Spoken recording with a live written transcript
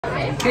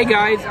Hey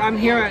guys, I'm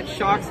here at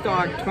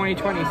Shockstock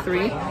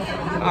 2023 in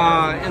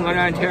London,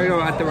 Ontario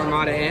at the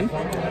Ramada Inn.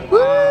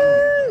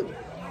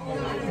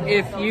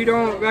 If you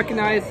don't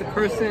recognize the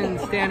person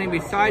standing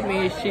beside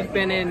me, she's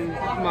been in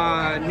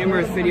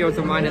numerous videos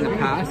of mine in the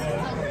past.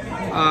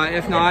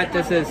 If not,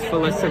 this is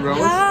Felissa Rose.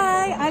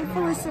 Hi, I'm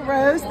Felissa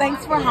Rose.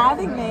 Thanks for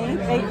having me.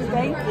 Thank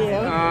you.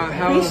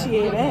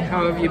 Appreciate it.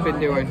 How have you been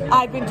doing?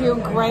 I've been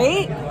doing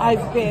great.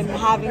 I've been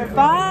having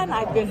fun.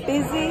 I've been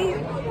busy.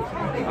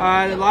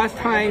 The last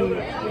time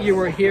you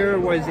were here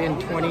was in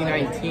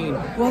 2019.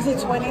 Was it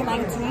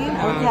 2019?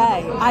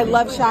 Okay. I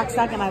love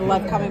Shockstock and I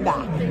love coming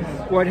back.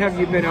 What have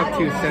you been up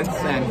to since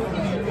then?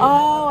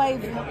 Oh,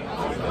 I've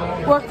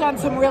worked on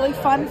some really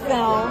fun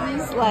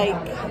films like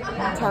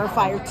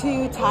Terrifier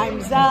 2,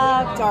 Time's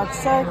Up, Dark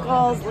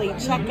Circles, Late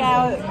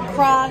Checkout,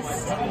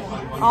 Crust,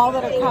 all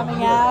that are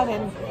coming out,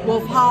 and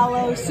Wolf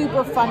Hollow,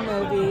 super fun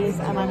movies,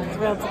 and I'm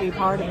thrilled to be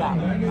part of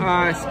them.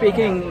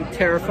 Speaking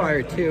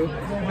Terrifier 2,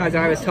 as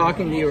I was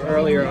talking to you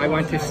earlier, I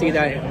went to see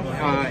that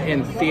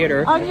in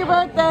theater. On your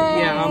birthday!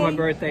 Yeah, on my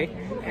birthday.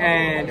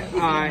 And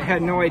I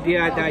had no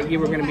idea that you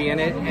were going to be in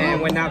it,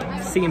 and when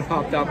that scene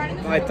popped up,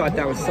 I thought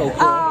that was so cool.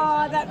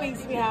 Oh, that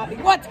makes me happy.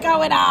 What's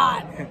going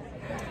on?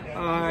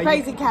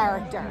 Crazy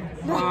character.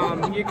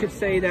 You could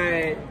say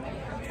that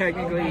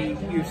technically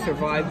you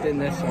survived in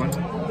this one.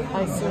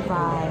 I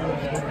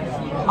survived.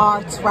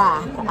 Our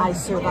trap, I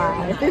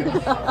survived.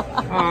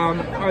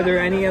 Are there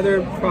any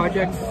other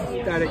projects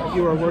that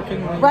you are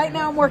working on? Right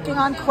now I'm working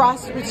on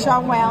Crust with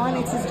Sean Whalen.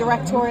 It's his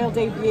directorial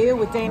debut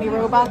with Danny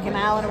Roebuck and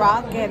Alan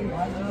Rock and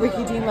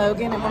Ricky Dean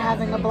Logan, and we're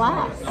having a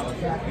blast.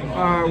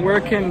 Where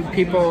can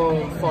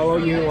people follow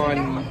you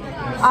on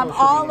I'm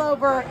all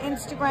over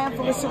Instagram,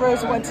 Felissa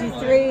Rose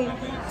 123,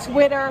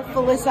 Twitter,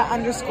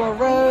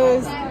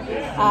 Felissa_Rose,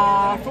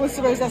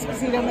 Felissa Rose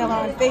Esposito Miller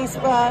on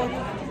Facebook,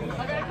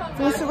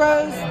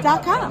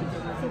 FelissaRose.com.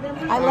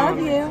 I love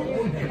you.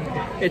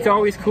 It's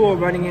always cool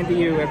running into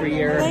you every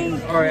year,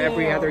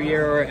 every other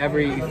year, or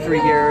every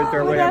 3 years,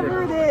 or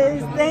whatever. Whatever it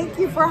is. Thank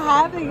you for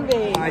having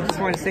me. I just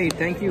want to say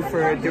thank you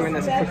for doing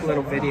this quick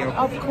little video.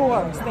 Of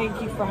course.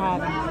 Thank you for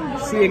having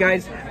me. See you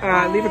guys.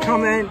 Leave a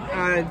comment.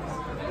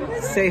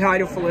 Say hi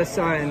to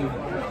Felissa and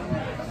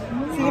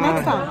see you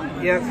next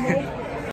time. Yep.